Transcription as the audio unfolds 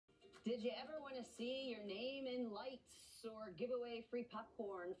Did you ever want to see your name in lights or give away free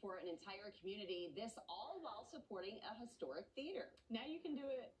popcorn for an entire community? This all while supporting a historic theater. Now you can do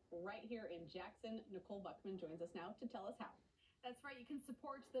it right here in Jackson. Nicole Buckman joins us now to tell us how. That's right. You can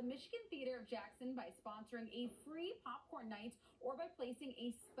support the Michigan Theater of Jackson by sponsoring a free popcorn night or by placing a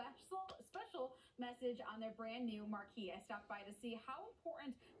special message on their brand new marquee. I stopped by to see how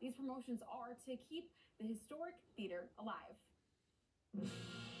important these promotions are to keep the historic theater alive.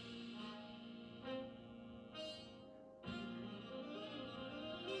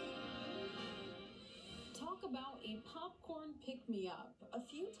 Talk about a popcorn pick-me-up. A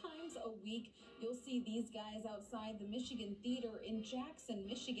few times a week, you'll see these guys outside the Michigan Theater in Jackson,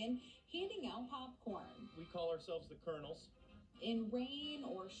 Michigan, handing out popcorn. We call ourselves the Colonels. In rain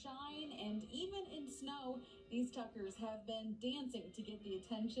or shine, and even in snow, these Tuckers have been dancing to get the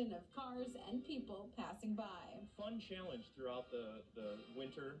attention of cars and people passing by. Fun challenge throughout the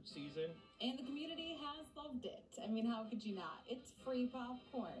winter season. And the community has loved it. I mean, how could you not? It's free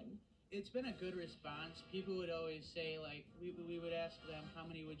popcorn. It's been a good response. People would always say, like, we would ask them, how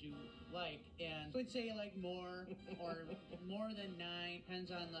many would you like? And would say, like, more or more than 9,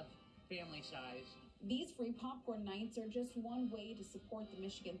 depends on the family size. These free popcorn nights are just one way to support the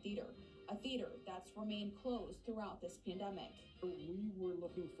Michigan Theater, a theater that's remained closed throughout this pandemic. We were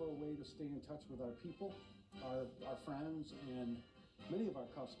looking for a way to stay in touch with our people, our friends, and many of our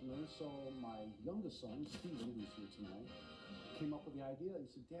customers. So my youngest son, Steven, who's here tonight, came up with the idea. He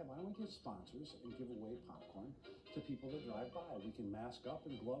said, Dad, why don't we get sponsors and give away popcorn to people that drive by? We can mask up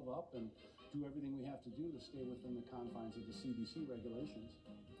and glove up and do everything we have to do to stay within the confines of the CDC regulations.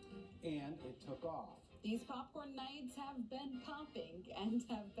 And it took off. These popcorn nights have been popping and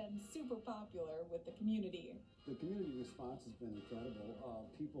have been super popular with the community. The community response has been incredible.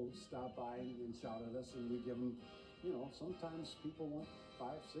 People stop by and shout at us, and we give them, you know, sometimes people want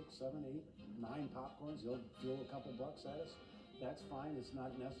 5, 6, 7, 8, 9 popcorns. They'll throw a couple bucks at us. That's fine. It's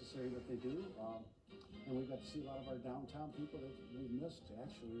not necessary that they do. And we got to see a lot of our downtown people that we've missed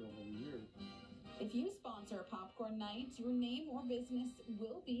actually over the years. If you sponsor a popcorn night, your name or business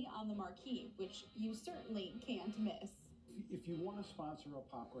will be on the marquee, which you certainly can't miss. If you want to sponsor a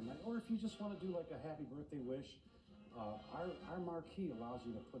popcorn night, or if you just want to do like a happy birthday wish, our marquee allows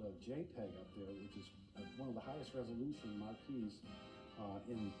you to put a JPEG up there, which is one of the highest resolution marquees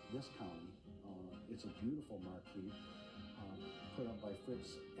in this county. It's a beautiful marquee put up by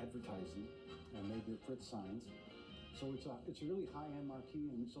Fritz Advertising, and they did Fritz Signs. So it's a really high-end marquee,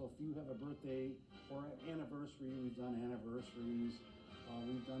 and so if you have a birthday or an anniversary, we've done anniversaries,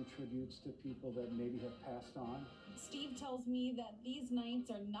 we've done tributes to people that maybe have passed on. Steve tells me that these nights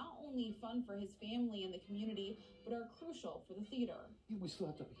are not only fun for his family and the community, but are crucial for the theater. We still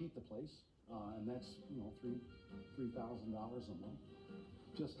have to heat the place, and that's, you know, $3,000 a month,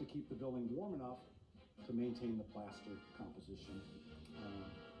 just to keep the building warm enough to maintain the plaster composition.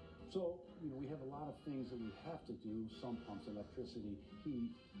 So, you know, we have a lot of things that we have to do: sump pumps, electricity,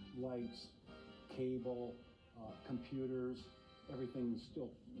 heat, lights, cable, computers. Everything is still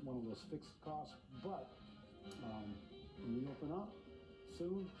one of those fixed costs. But when we open up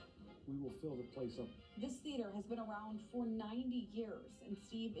soon, we will fill the place up. This theater has been around for 90 years, and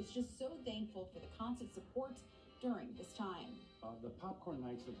Steve is just so thankful for the constant support during this time. The popcorn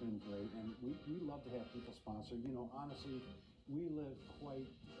nights have been great, and we love to have people sponsor. You know, honestly, we live quite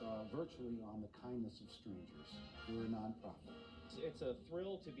virtually on the kindness of strangers. We're a nonprofit. It's a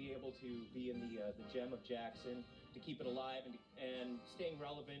thrill to be able to be in the gem of Jackson, to keep it alive and staying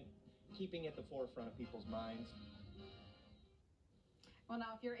relevant, keeping at the forefront of people's minds. Well,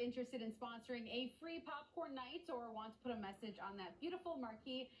 now, if you're interested in sponsoring a free popcorn night or want to put a message on that beautiful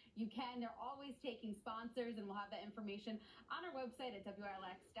marquee, you can. They're always taking sponsors, and we'll have that information on our website at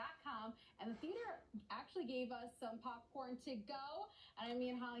WILX.com. And the theater actually gave us some popcorn to go. And I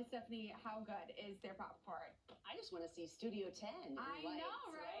mean, Holly, Stephanie, how good is their popcorn? I just want to see Studio 10. I know,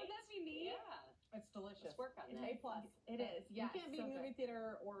 right? Wouldn't that be neat? Yeah. It's delicious. Let's work on that. It's A+. It is, yes. You can't beat movie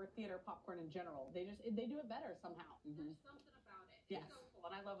theater or theater popcorn in general. They do it better somehow. There's something about it. Yes. It's so cool,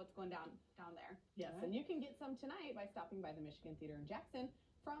 and I love what's going down there. Yes, and you can get some tonight by stopping by the Michigan Theater in Jackson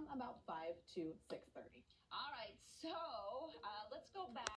from about 5 to 6:30. All right, so let's go back.